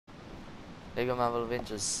Lego Marvel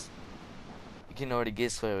Avengers. You can already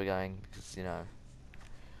guess where we're going because you know.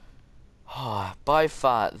 Oh, by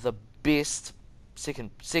far the best,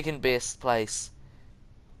 second best place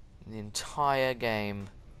in the entire game.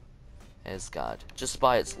 Asgard, just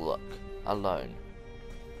by its look alone.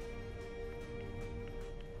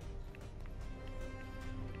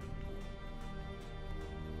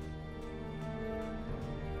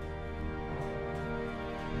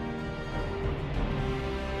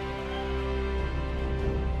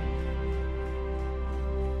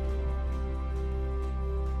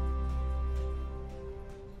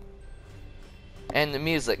 And the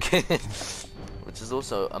music, which is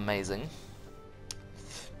also amazing.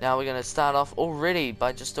 Now we're going to start off already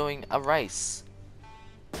by just doing a race.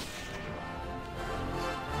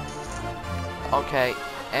 Okay,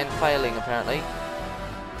 and failing apparently.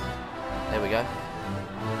 There we go.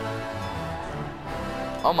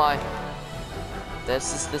 Oh my.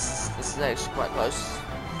 This is actually quite close.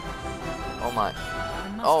 Oh my.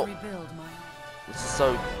 Oh. This is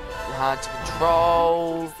so hard to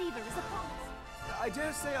control. I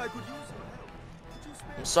dare say I could use your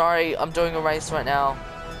help. I'm sorry, I'm doing a race right now.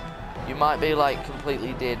 You might be like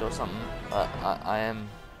completely dead or something, but I am.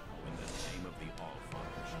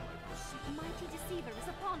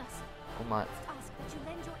 Oh my.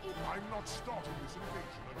 I'm not starting this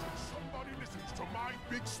invasion until somebody listens to my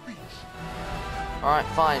big speech. Alright,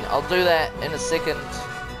 fine. I'll do that in a second.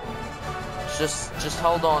 Just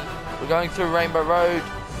hold on. We're going through Rainbow Road.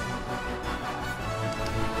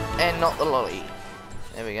 And not the lolly.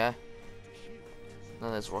 There we go.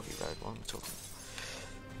 No, there's Rocky Road. What am I talking?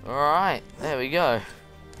 Alright, there we go.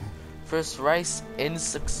 First race in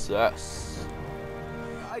success.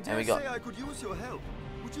 I dare say I could use your help.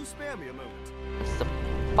 Would you spare me a moment? It's the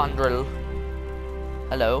Fundrill.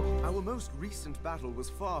 Hello. Our most recent battle was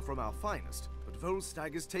far from our finest, but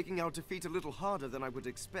Volstagg is taking our defeat a little harder than I would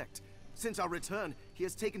expect. Since our return, he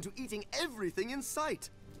has taken to eating everything in sight.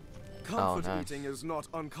 Comfort eating is not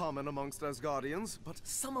uncommon amongst Asgardians, but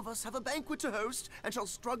some of us have a banquet to host and shall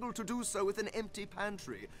struggle to do so with an empty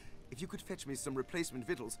pantry. If you could fetch me some replacement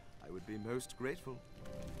victuals, I would be most grateful.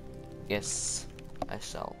 Yes, I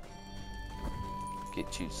shall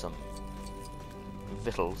get you some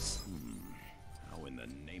victuals. How in the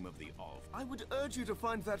name of the All? I would urge you to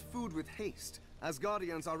find that food with haste.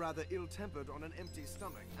 Asgardians are rather ill-tempered on an empty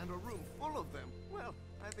stomach, and a room full of them. Well,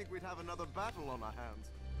 I think we'd have another battle on our hands.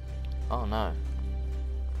 Oh no.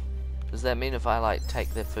 Does that mean if I like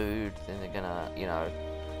take their food, then they're gonna, you know,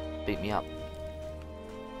 beat me up?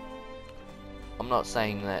 I'm not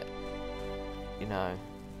saying that, you know.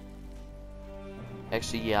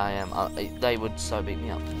 Actually, yeah, I am. They would so beat me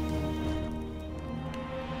up.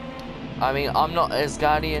 I mean, I'm not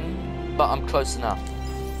Asgardian, but I'm close enough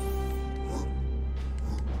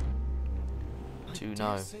to know.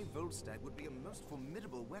 I dare say Volstagg would be a most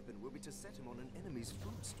formidable weapon were we to set him on an enemy's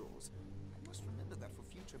food stores. I must remember that for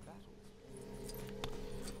future battles.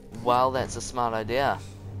 Well, that's a smart idea.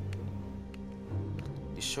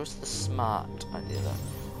 You sure it's the smart idea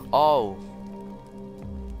though? Oh.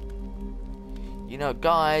 You know,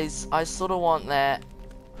 guys, I sort of want that.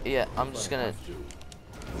 Yeah, I'm just gonna.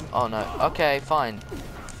 Oh no. Okay, fine.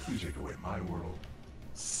 You take away my world.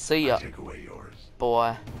 See ya, Take away yours.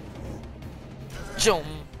 boy. Jump.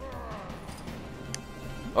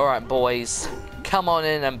 Alright, boys. Come on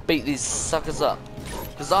in and beat these suckers up.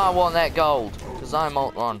 Because I want that gold. Because I'm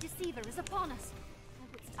Ultron. Deceiver is upon us. I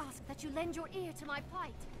would ask that you lend your ear to my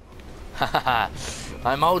plight. Hahaha.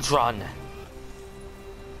 I'm Ultron.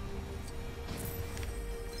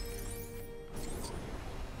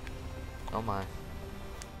 Oh my.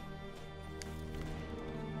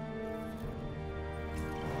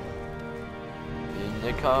 In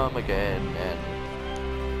they come again. And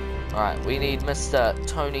alright, we need Mr.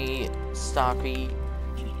 Tony Starkey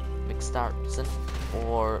McStarkson.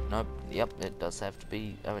 Or, nope, yep, it does have to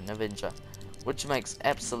be an Avenger. Which makes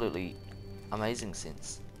absolutely amazing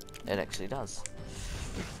sense. It actually does.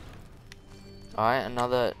 Alright,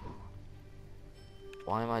 another.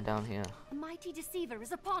 Why am I down here? A mighty deceiver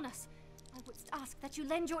is upon us. I would ask that you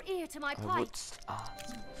lend your ear to my I plight. would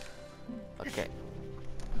ask. Okay.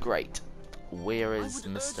 Great. Where is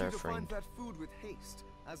Mr. Friend? Find that food with haste.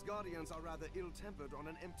 Asgardians are rather ill-tempered on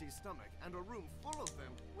an empty stomach, and a room full of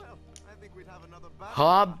them. Well, I think we'd have another battle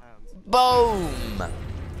on our hands. Boom!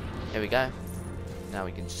 Here we go. Now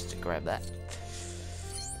we can just grab that.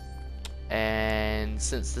 And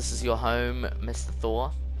since this is your home, Mr.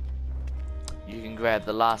 Thor, you can grab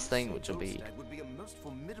the last thing, which will be. Volstagg would be a most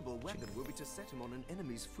formidable weapon were we to set him on an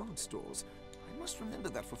enemy's food stores. I must remember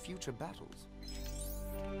that for future battles.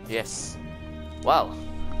 Yes. Well,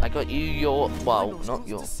 I got you your, well, My not nostrils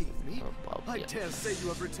your, deceive me. well, I yeah. dare say you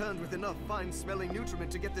have returned with enough fine-smelling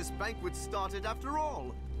nutriment to get this banquet started after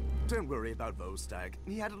all. Don't worry about Volstagg.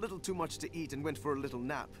 He had a little too much to eat and went for a little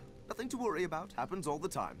nap. Nothing to worry about. Happens all the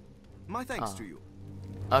time. My thanks to you.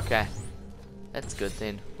 Okay, that's good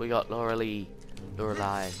then. We got Lorelei,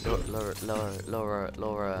 Lorelei,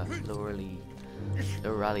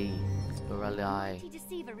 Mighty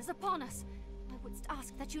deceiver is upon us. I wouldst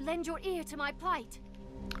ask that you lend your ear to my plight.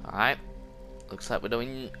 Alright, looks like we're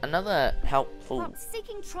doing another helpful While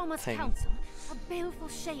seeking Trauma's thing. counsel, a baleful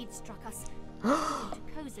shade struck us.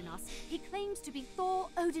 According to Kozinos, he claims to be Thor,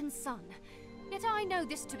 Odin's son. Yet I know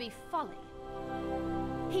this to be folly.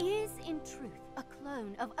 He is, in truth, a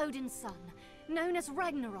clone of Odin's son, known as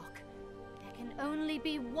Ragnarok. There can only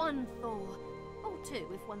be one Thor, or two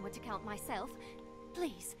if one were to count myself.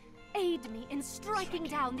 Please, aid me in striking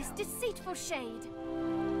down this deceitful shade.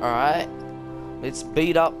 Alright, let's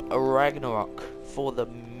beat up a Ragnarok for the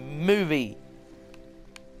movie.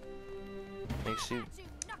 Makes you...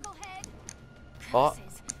 Knucklehead! What?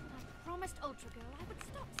 Curses. I promised Ultra Girl I would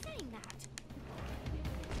stop saying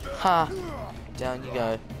that. Ha! Down you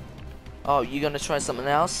go. Oh, you gonna try something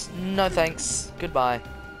else? No thanks. Goodbye.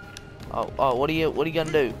 Oh, what are you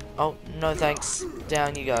gonna do? Oh, no thanks.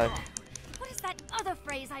 Down you go. What is that other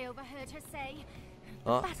phrase I overheard her say?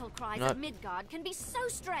 The Oh, battle cries no. of Midgard can be so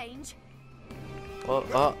strange.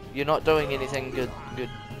 Oh, you're not doing anything good,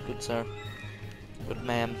 sir. Good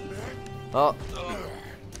ma'am. Oh,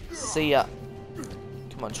 see ya.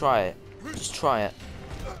 Come on, try it. Just try it.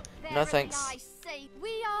 No Verily thanks. I say, we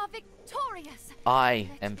are victorious. I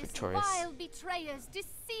Let am this victorious. vile betrayer's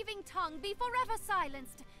deceiving tongue be forever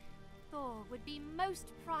silenced. Thor would be most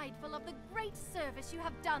prideful of the great service you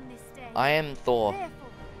have done this day. I am Thor. Therefore,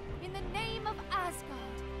 in the name of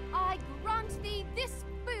Asgard, I grant thee this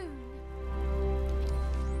boon.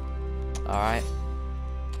 Alright.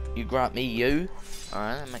 You grant me you?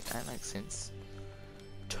 Alright, that makes sense.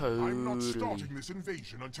 I'm not Totally. starting this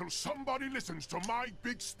invasion until somebody listens to my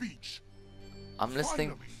big speech. I'm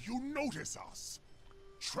listening. Finally, you notice us.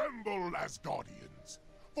 Tremble, Asgardians,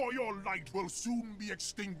 for your light will soon be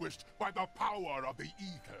extinguished by the power of the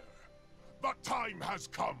ether. The time has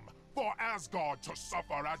come for Asgard to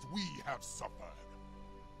suffer as we have suffered.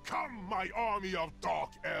 Come, my army of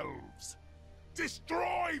dark elves.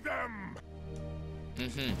 Destroy them!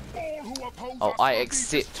 All who oppose Oh, us I will be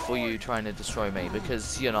accept for you destroyed. trying to destroy me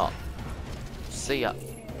because you're not. See ya.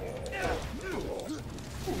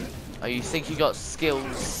 Oh, you think you got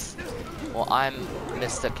skills? Well, I'm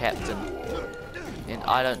Mr. Captain. And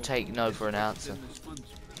I don't take no for an answer.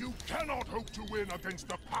 You cannot hope to win against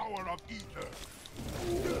the power of ether.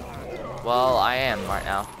 Well, I am right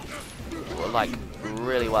now. Well, like,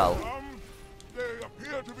 really well. They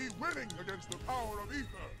appear to be winning against the power of ether.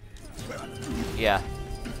 Yeah.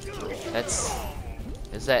 That's...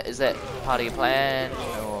 Is that part of your plan?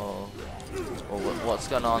 Or what's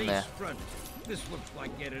going on there? Front. This looks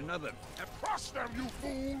like yet another. Crush them, you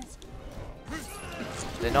fools!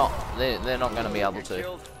 They're not going to be able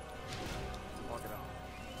to.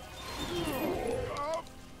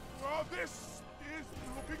 This is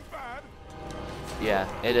looking bad. Yeah,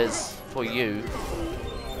 it is for you.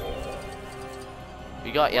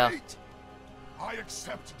 We got ya. Wait! I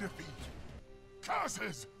accept defeat.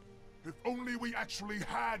 Curses! If only we actually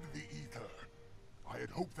had the ether. I had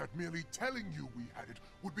hoped that merely telling you we had it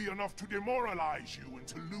would be enough to demoralize you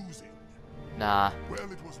into losing. Nah.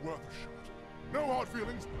 Well, it was worth a shot. No hard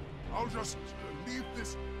feelings. I'll just leave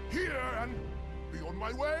this here and be on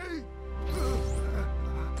my way.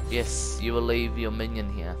 Yes, you will leave your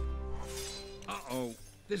minion here. Uh-oh.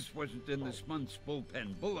 This wasn't in this month's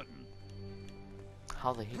bullpen bulletin.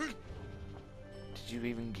 How the heck did you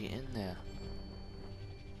even get in there?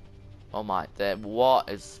 Oh my, what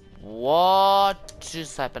is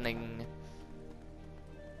happening?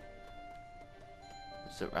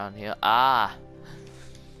 Is it around here? Ah!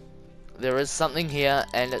 There is something here,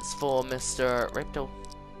 and it's for Mr. Reptile.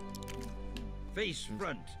 Face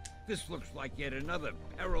front. This looks like yet another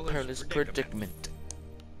perilous Perilous predicament.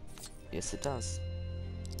 Yes, it does.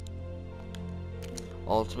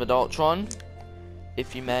 Ultimate Ultron,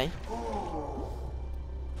 if you may.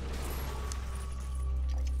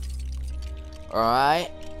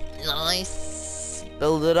 Alright, nice.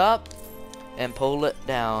 Build it up and pull it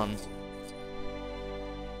down.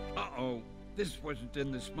 Uh-oh. This wasn't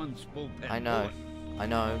in this month's bullpen I know. bulletin. I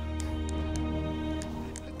know.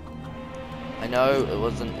 I know it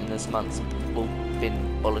wasn't in this month's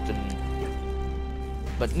bullpen bulletin.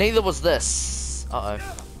 But neither was this. Uh-oh.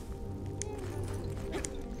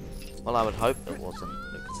 Well, I would hope it wasn't,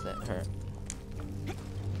 because that hurt.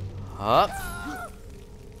 Up.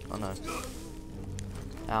 Oh no.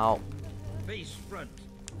 Ow. Face front.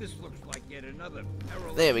 This looks like yet another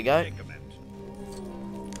perilous There we go.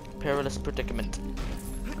 predicament. Perilous predicament.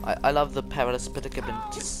 I love the perilous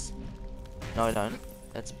predicaments. No, I don't.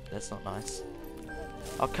 That's not nice.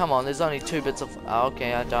 Oh come on, there's only 2 bits of. Oh,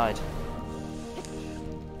 okay, I died.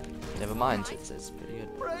 Never mind. It's pretty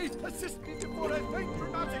good. Braid, assist me before I faint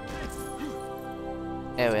dramatically.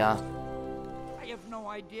 There we are. I have no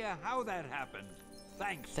idea how that happened.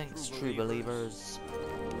 Thanks, Thanks, true true believers.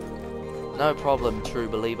 believers. No problem, true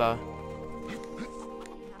believer.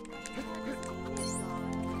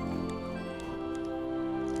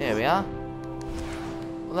 Here we are.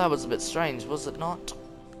 Well, that was a bit strange, was it not?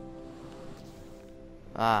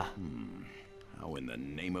 Ah. How in the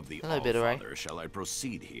name of the Hello, Bitteray. Allfather shall I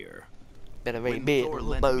proceed here? Better When be Thor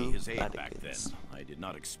lent me his aid back then, I did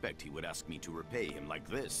not expect he would ask me to repay him like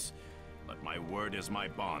this. But my word is my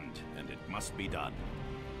bond, and it must be done.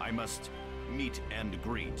 I must meet and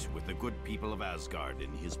greet with the good people of Asgard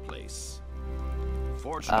in his place.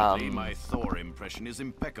 Fortunately, my Thor impression is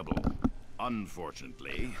impeccable.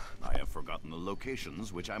 Unfortunately, I have forgotten the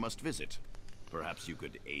locations which I must visit. Perhaps you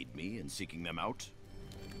could aid me in seeking them out?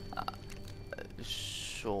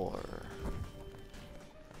 Sure.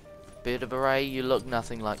 Bitteray, you look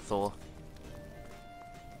nothing like Thor.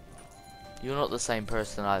 You're not the same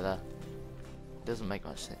person either. Doesn't make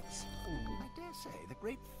much sense. I dare say the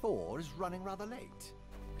great Thor is running rather late.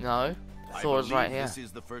 No, I Thor's believe right here. This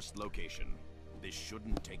is the first location. This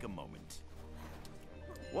shouldn't take a moment.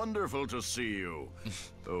 Wonderful to see you.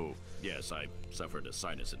 Oh, yes, I suffered a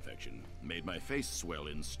sinus infection. Made my face swell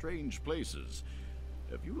in strange places.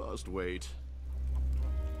 Have you lost weight?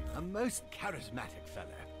 A most charismatic fellow.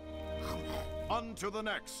 On to the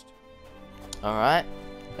next. Alright.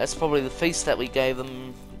 That's probably the feast that we gave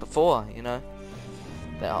them before, you know.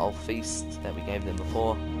 That whole feast that we gave them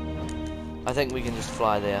before. I think we can just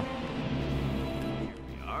fly there. Here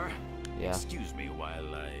we are. Yeah. Excuse me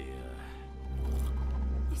while I,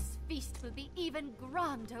 This feast will be even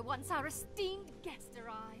grander once our esteemed guest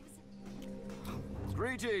arrives.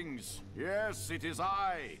 Greetings. Yes, it is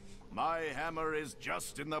I. My hammer is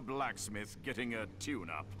just in the blacksmith getting a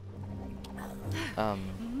tune-up.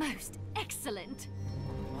 Most excellent.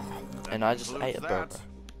 And I just Includes ate a that. burger.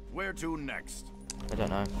 Where to next? I don't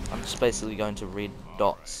know. I'm just basically going to read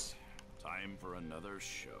dots. Time for another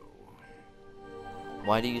show.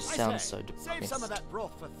 Why do you I sound say, so save some of depressed? that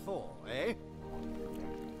broth for Thor, eh?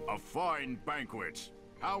 A fine banquet.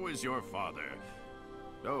 How is your father?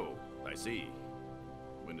 Oh, I see.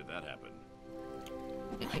 When did that happen?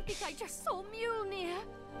 I think I just saw Mjolnir.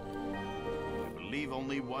 I believe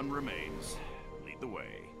only one remains. Lead the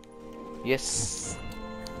way. Yes.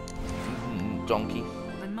 Donkey.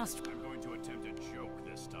 I'm going to attempt a joke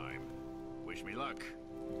this time. Wish me luck.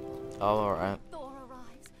 Oh, alright. Thor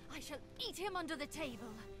arrives. I shall eat him under the table.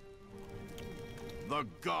 The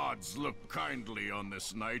gods look kindly on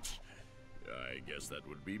this night. I guess that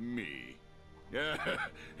would be me. I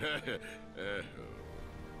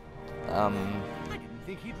didn't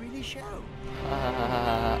think he'd really show.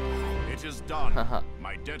 It is done.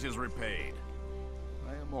 My debt is repaid.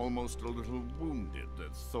 I am almost a little wounded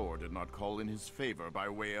that Thor did not call in his favor by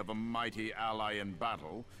way of a mighty ally in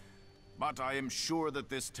battle, but I am sure that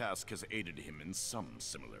this task has aided him in some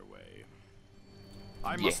similar way.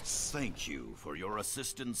 I must Yes. thank you for your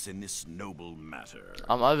assistance in this noble matter.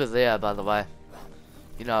 I'm over there, by the way.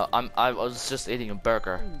 You know, I was just eating a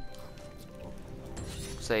burger.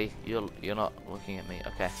 See, you're not looking at me.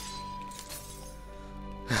 Okay.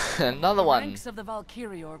 Another The one. ranks of the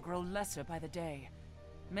Valkyrior grow lesser by the day.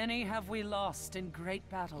 Many have we lost in great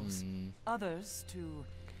battles. Others to,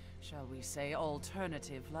 shall we say,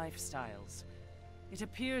 alternative lifestyles. It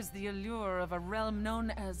appears the allure of a realm known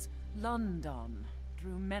as London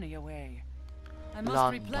drew many away. I must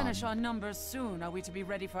London. replenish our numbers soon, are we to be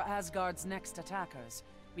ready for Asgard's next attackers,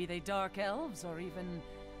 be they dark elves or even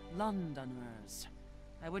Londoners.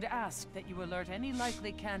 I would ask that you alert any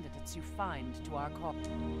likely candidates you find to our call.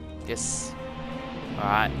 Yes.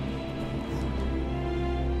 Alright.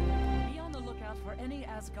 Be on the lookout for any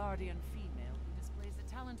Asgardian female who displays a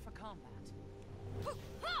talent for combat.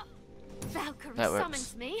 Valkyrie That works.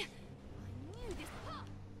 summons me. I knew this.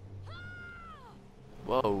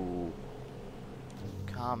 Whoa.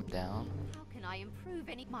 Calm down. How can I improve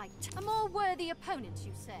any might? A more worthy opponent,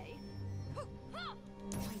 you say?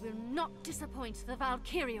 I will not disappoint the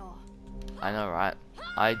Valkyrior. I know, right?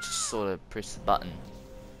 I just sort of pressed the button.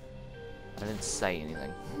 I didn't say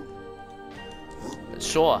anything. But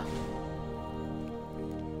sure.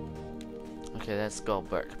 Okay, that's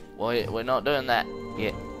Goldberg. We're not doing that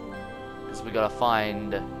yet. Because we gotta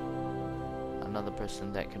find another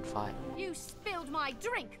person that can fight. You spilled my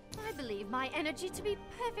drink. I believe my energy to be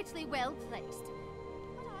perfectly well placed.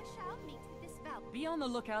 But I shall meet with this val. Be on the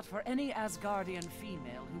lookout for any Asgardian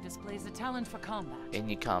female who displays a talent for combat. In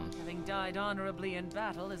you come. Having died honorably in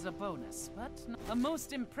battle is a bonus, but a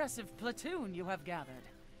most impressive platoon you have gathered.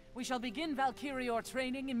 We shall begin Valkyrior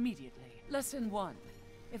training immediately. Lesson 1.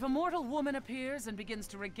 If a mortal woman appears and begins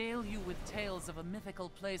to regale you with tales of a mythical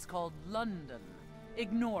place called London,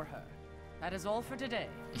 ignore her. That is all for today.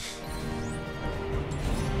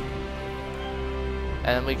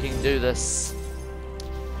 And we can do this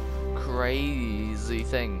crazy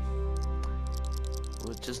thing,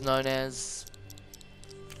 which is known as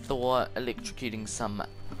Thor electrocuting some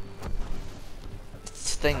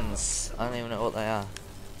things. I don't even know what they are,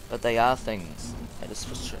 but they are things. That is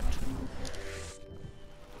for sure.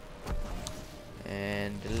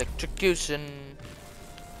 And electrocution.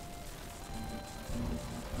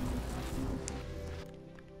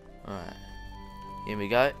 Alright. Here we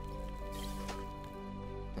go.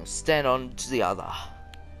 Now stand on to the other.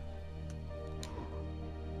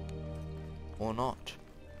 Or not.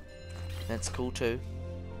 That's cool too.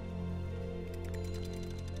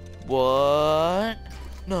 What?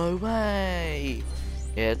 No way!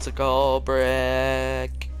 It's a gold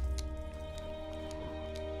brick.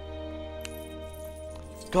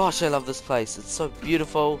 Gosh, I love this place. It's so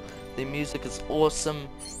beautiful. The music is awesome.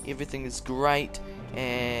 Everything is great.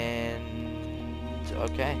 And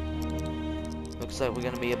okay. Looks like we're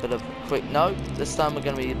gonna be a bit of quick. No, this time we're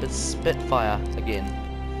gonna be a bit Spitfire again.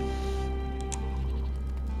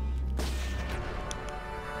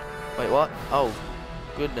 Wait, what? Oh,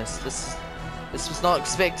 goodness. This was not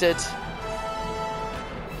expected.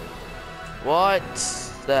 What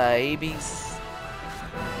the ABs?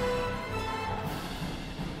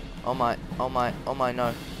 Oh my, oh my, oh my,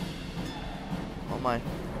 no. Oh my.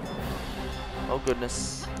 Oh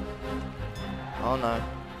goodness. Oh no.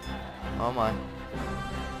 Oh my.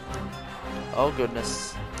 Oh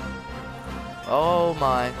goodness. Oh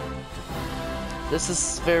my. This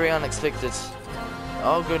is very unexpected.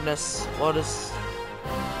 Oh goodness. What is...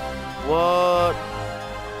 What?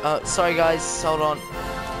 Sorry guys, hold on.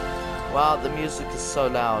 Wow, the music is so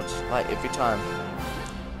loud. Like every time.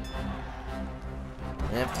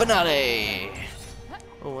 And finale!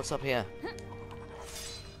 Oh, what's up here?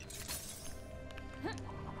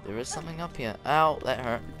 There is something up here. Ow, that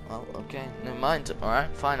hurt. Oh, okay. Never mind.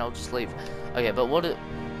 Alright, fine, I'll just leave. Okay, but what do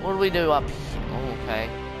we do up here? Oh, okay.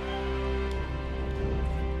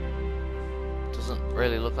 Doesn't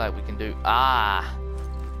really look like we can do... Ah!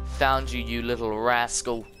 Found you, you little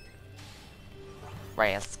rascal.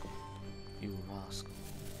 Rascal. You rascal.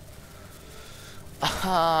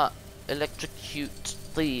 Aha! Electrocute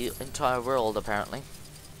the entire world, apparently.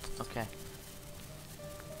 Okay.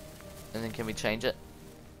 And then can we change it?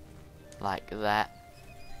 Like that.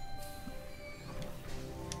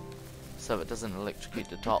 So it doesn't electrocute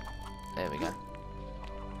the top. There we go.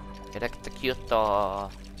 Electrocute the...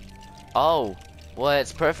 Oh! Well,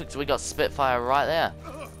 it's perfect. We got Spitfire right there.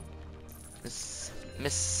 Miss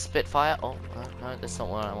Spitfire. Oh, no, that's not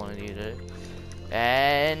what I wanted you to do.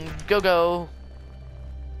 And go!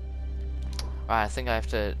 Alright, I think I have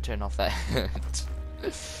to turn off that.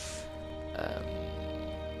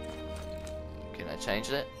 Can I change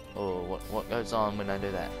it? Or what goes on when I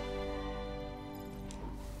do that?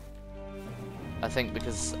 I think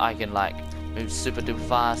because I can like move super duper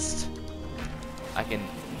fast. I can...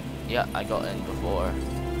 Yeah, I got in before.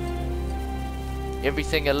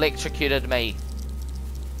 Everything electrocuted me.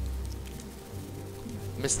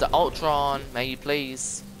 Mr. Ultron, may you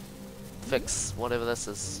please fix whatever this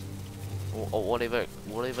is. Or whatever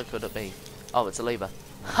could it be? Oh, it's a lever.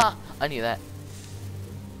 Ha! I knew that.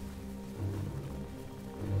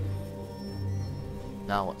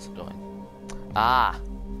 Now what's it doing? Ah!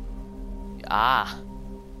 Ah!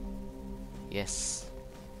 Yes.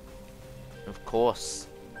 Of course.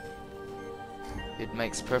 It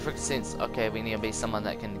makes perfect sense. Okay, we need to be someone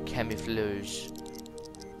that can camouflage.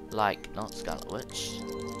 Like, not Scarlet Witch.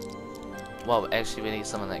 Well, actually we need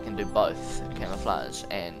someone that can do both. Camouflage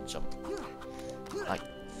and jump. Like,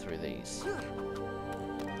 through these.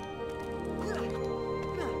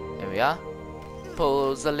 Here we are.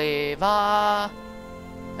 Pulls the lever.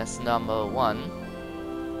 That's number 1.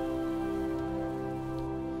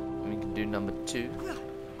 We can do number 2.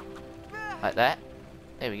 Like that.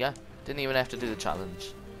 There we go. Didn't even have to do the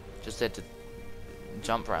challenge. Just had to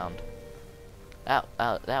jump around. That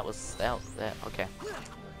was okay.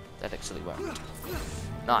 That actually worked.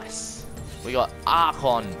 Nice. We got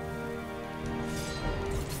Archon.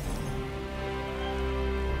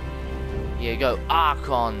 Here you go,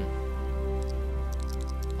 Archon.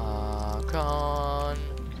 Archon.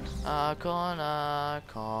 Archon,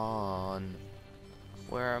 Archon.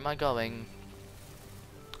 Where am I going?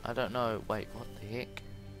 I don't know. Wait, what the heck?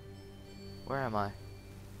 Where am I?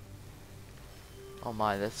 Oh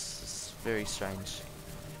my, this is very strange.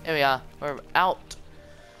 Here we are. We're out.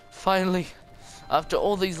 Finally. After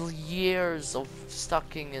all these years of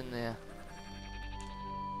stucking in there.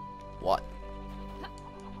 What?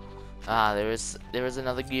 Ah, there is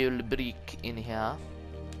another Guild brick in here.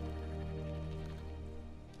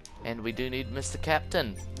 And we do need Mr.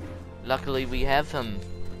 Captain. Luckily we have him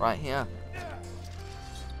right here.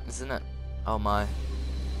 Isn't it? Oh my.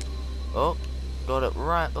 Oh, got it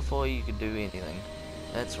right before you could do anything.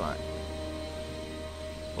 That's right.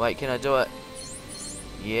 Wait, can I do it?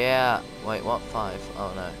 Yeah. Wait, what? 5?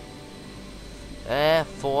 Oh no.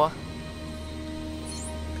 4.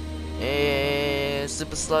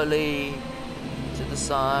 Super slowly. To the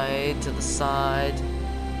side, to the side.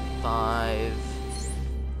 5.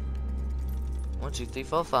 1, 2, 3,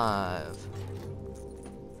 4, 5.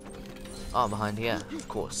 Oh, behind here, of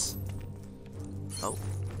course. Oh.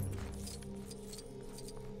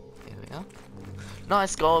 Here we go.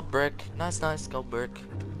 Nice gold brick. Nice gold brick.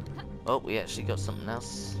 Oh, we actually got something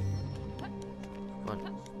else. Come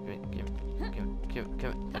on. Give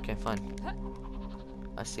it. Okay, fine.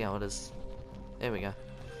 I see how it is. There we go.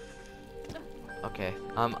 Okay,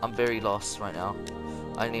 I'm very lost right now.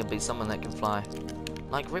 I need to be someone that can fly.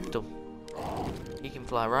 Like Riptal. He can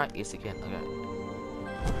fly, right? Yes, he can. Okay.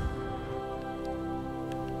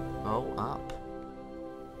 Oh, up.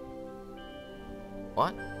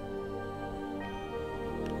 What?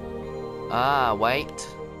 Ah, wait.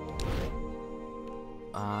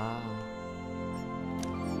 Ah.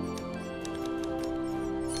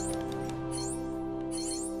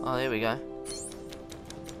 Oh, there we go.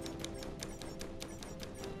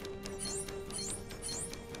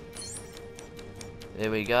 There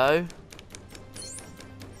we go.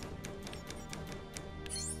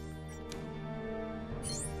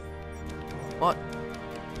 What?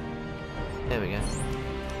 There we go.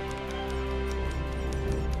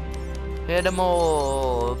 Hit them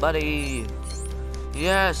all, buddy.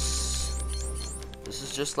 Yes. This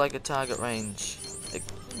is just like a target range.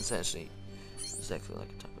 Essentially, exactly like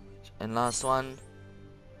a target range. And last one.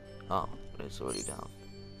 Oh, it's already down.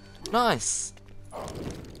 Nice.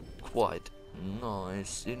 Quite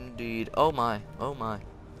nice indeed. Oh my. Oh my.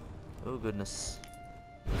 Oh goodness.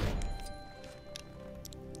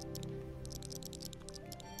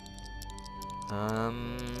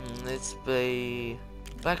 Let's be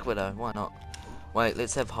Black Widow, why not? Wait,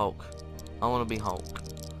 let's have Hulk. I want to be Hulk.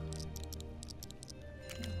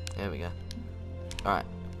 There we go. Alright.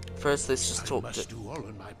 First, let's just talk to... I must do all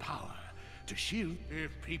in my power to shield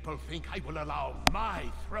if people think I will allow my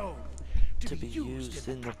throne to be used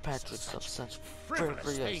in the practice of such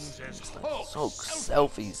frivolous things as Hulk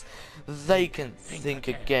selfies. They can think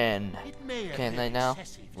again. Can they now?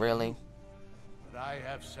 Really? I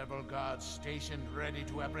have several guards stationed ready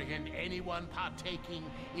to apprehend anyone partaking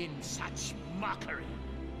in such mockery.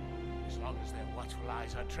 As long as their watchful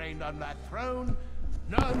eyes are trained on that throne,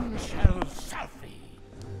 none shall selfie.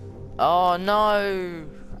 Oh no!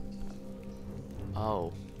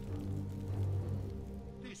 Oh.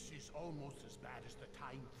 This is almost as bad as the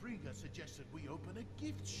time Frigga suggested we open a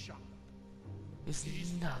gift shop. Is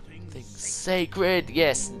nothing sacred?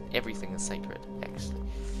 Yes, everything is sacred, actually.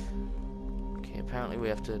 Okay, apparently we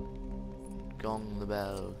have to gong the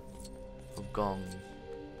bell. Or gong.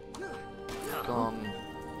 Gong.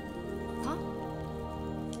 Huh?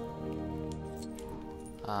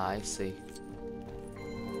 Ah, I see.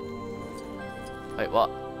 Wait, what?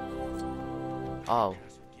 Oh.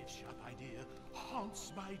 The gift shop idea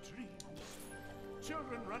haunts my dreams.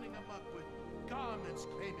 Children running amok with garments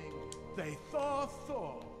claiming they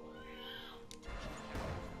Thor.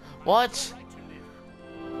 What?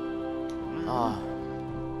 Oh.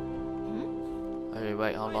 Okay,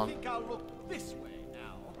 wait, hold on. I think I'll look this way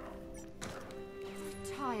now.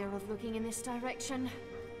 Tired of looking in this direction.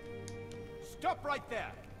 Stop right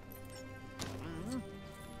there.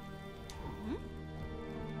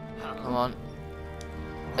 Come on.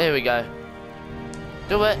 There we go.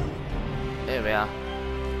 Do it. There we are.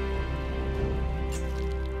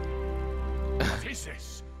 What is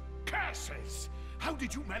this? Curses! How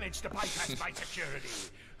did you manage to bypass my security?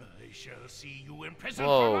 I shall see you in prison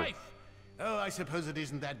for life. Oh, I suppose it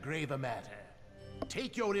isn't that grave a matter.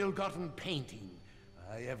 Take your ill-gotten painting.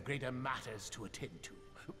 I have greater matters to attend to.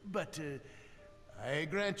 But I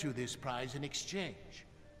grant you this prize in exchange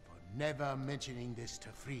for never mentioning this to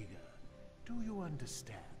Frigga. Do you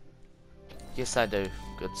understand? Yes, I do.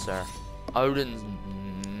 Good sir. Odin.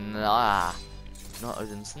 Nah. Not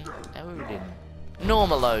Odinson. Odin.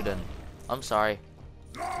 Normal Odin. I'm sorry.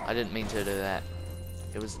 I didn't mean to do that.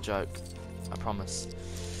 It was a joke. I promise.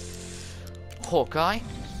 Hawkeye.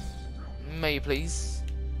 May you please?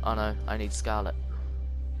 Oh no, I need Scarlet.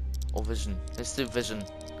 Or Vision. Let's do Vision.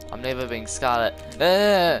 I'm never being Scarlet.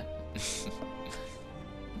 Ah!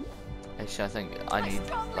 Actually, I think I need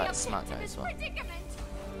like Smart Guy as well.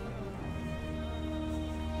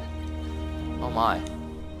 Oh my.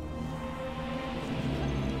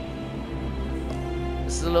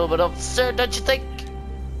 This is a little bit absurd, don't you think?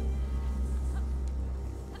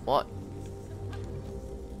 What?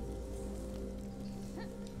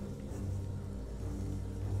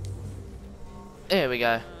 There we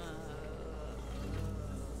go.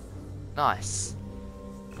 Nice.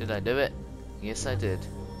 Did I do it? Yes, I did.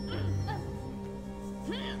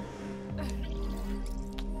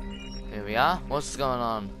 Here we are. What's going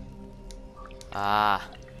on? Ah.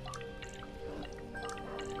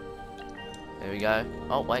 There we go.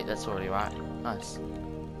 Oh, wait, that's already right. Nice.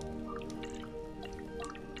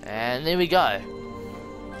 And there we go.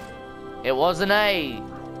 It was an A.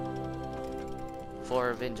 For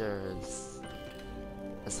Avengers.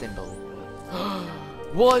 Assemble.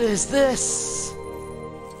 What is this?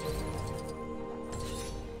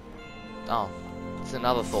 Oh, it's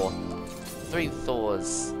another Thor. 3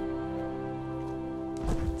 Thors.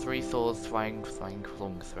 3 Thors, thrang.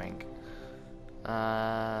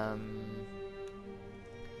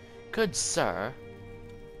 Good sir.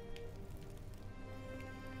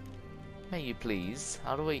 May you please?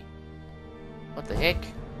 How do we... What the heck?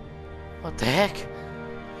 What the heck?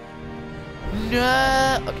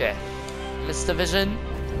 No! Okay. Mr. Vision,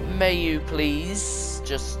 may you please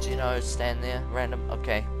just, you know, stand there, random.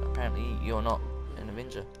 Okay, apparently you're not an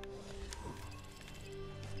Avenger.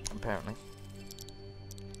 Apparently.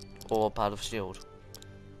 Or part of S.H.I.E.L.D.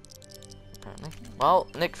 Apparently. Well,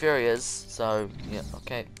 Nick Fury is, so, yeah,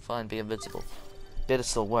 okay, fine, be invincible. Better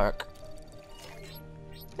still work.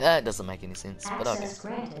 That doesn't make any sense, but okay.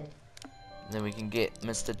 Granted. Then we can get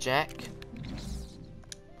Mr. Jack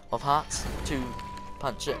of Hearts to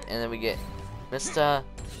punch it, and then we get Mr.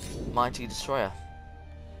 Mighty Destroyer.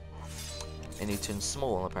 And he turns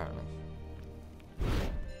small, apparently.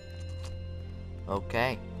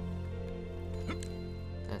 Okay.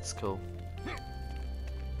 That's cool.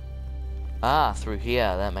 Ah, through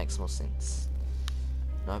here, that makes more sense.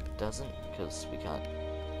 Nope, it doesn't, because we can't.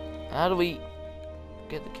 How do we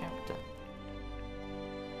get the character?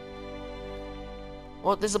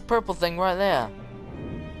 What? There's a purple thing right there.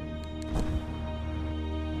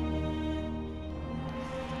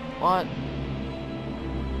 What?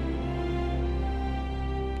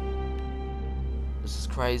 This is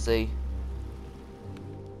crazy.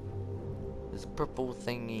 There's a purple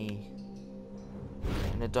thingy.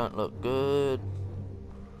 And it don't look good.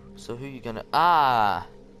 So who you gonna... Ah!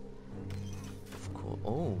 Of course.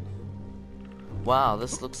 Oh. Wow,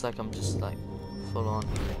 this looks like I'm just like full on.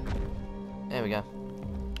 There we go.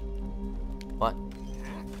 What?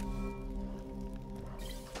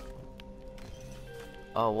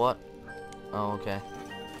 Oh, what? Oh, okay.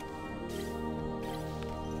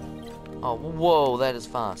 Oh, whoa, that is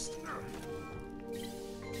fast.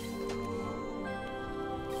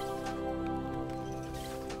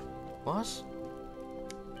 What?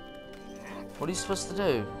 What are you supposed to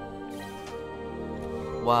do?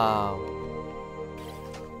 Wow.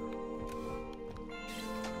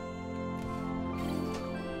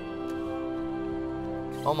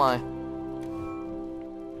 Oh my.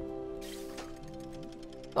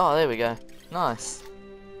 Oh, there we go. Nice.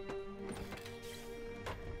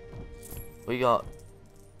 We got...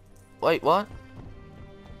 Wait, what?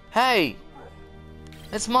 Hey!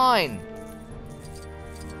 It's mine!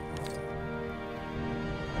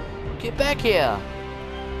 Get back here!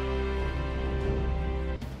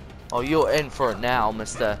 Oh, you're in for it now,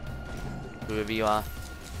 Mr. Whoever you are.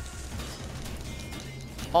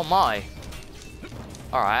 Oh my!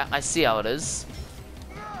 Alright, I see how it is.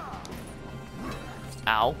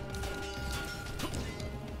 Ow.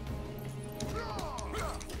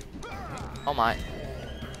 Oh my.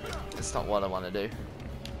 That's not what I want to do.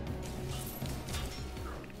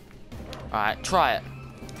 Alright, try it.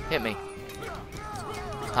 Hit me.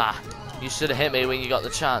 Ha. You should have hit me when you got the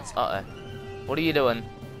chance. Uh-oh. What are you doing?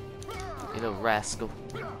 You little rascal.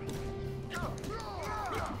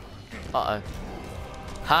 Uh-oh.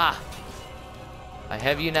 Ha! I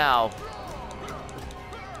have you now.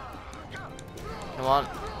 Come on.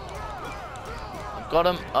 I've got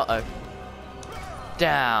him. Uh-oh.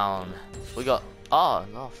 Down. We got...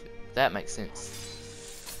 Oh, that makes sense.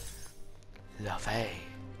 Lovely.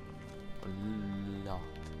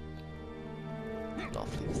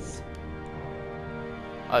 Lovely.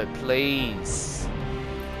 Oh, please.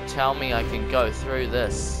 Tell me I can go through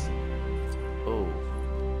this. Oh.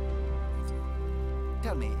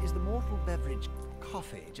 Tell me, is the mortal beverage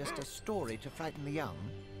coffee just a story to frighten the young?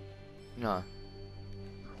 No.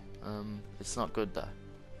 It's not good though.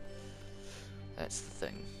 That's the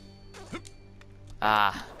thing.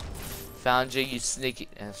 Ah. Found you, you sneaky.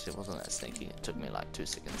 Actually, it wasn't that sneaky. It took me like 2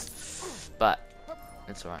 seconds. But,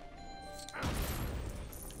 it's alright.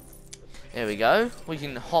 There we go. We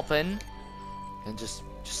can hop in and just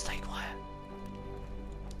stay quiet.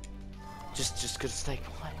 Just gotta stay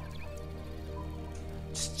quiet.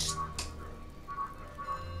 Just.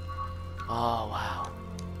 Oh wow.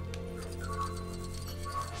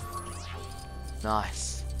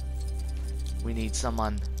 Nice. We need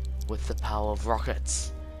someone with the power of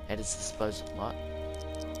rockets at his disposal. What?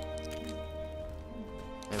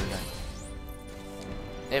 There we go.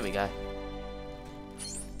 There we go.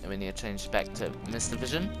 And we need to change back to Mr.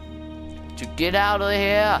 Vision to get out of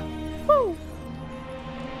here. Woo!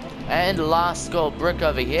 And last gold brick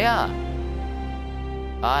over here.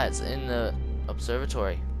 Ah, it's in the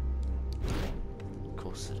observatory. Of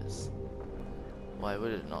course it is. Why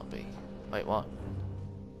would it not be? Wait, what?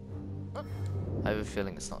 I have a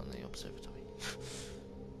feeling it's not in the observatory.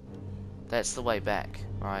 That's the way back,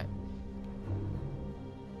 right?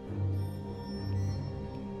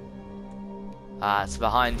 Ah, it's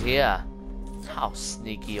behind here. How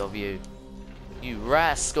sneaky of you. You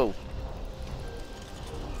rascal.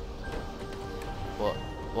 What?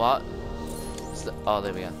 What? Oh,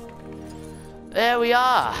 there we go. There we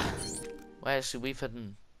are. Well, actually,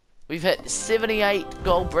 we've hit 78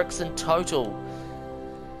 gold bricks in total.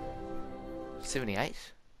 78?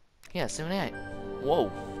 Yeah, 78. Whoa.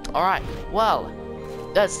 Alright, well,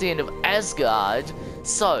 that's the end of Asgard.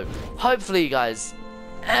 So, hopefully you guys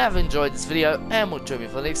have enjoyed this video and will join me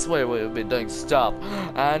for the next where we've been doing stuff.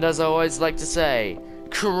 And as I always like to say,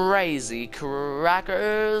 crazy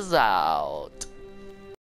crackers out.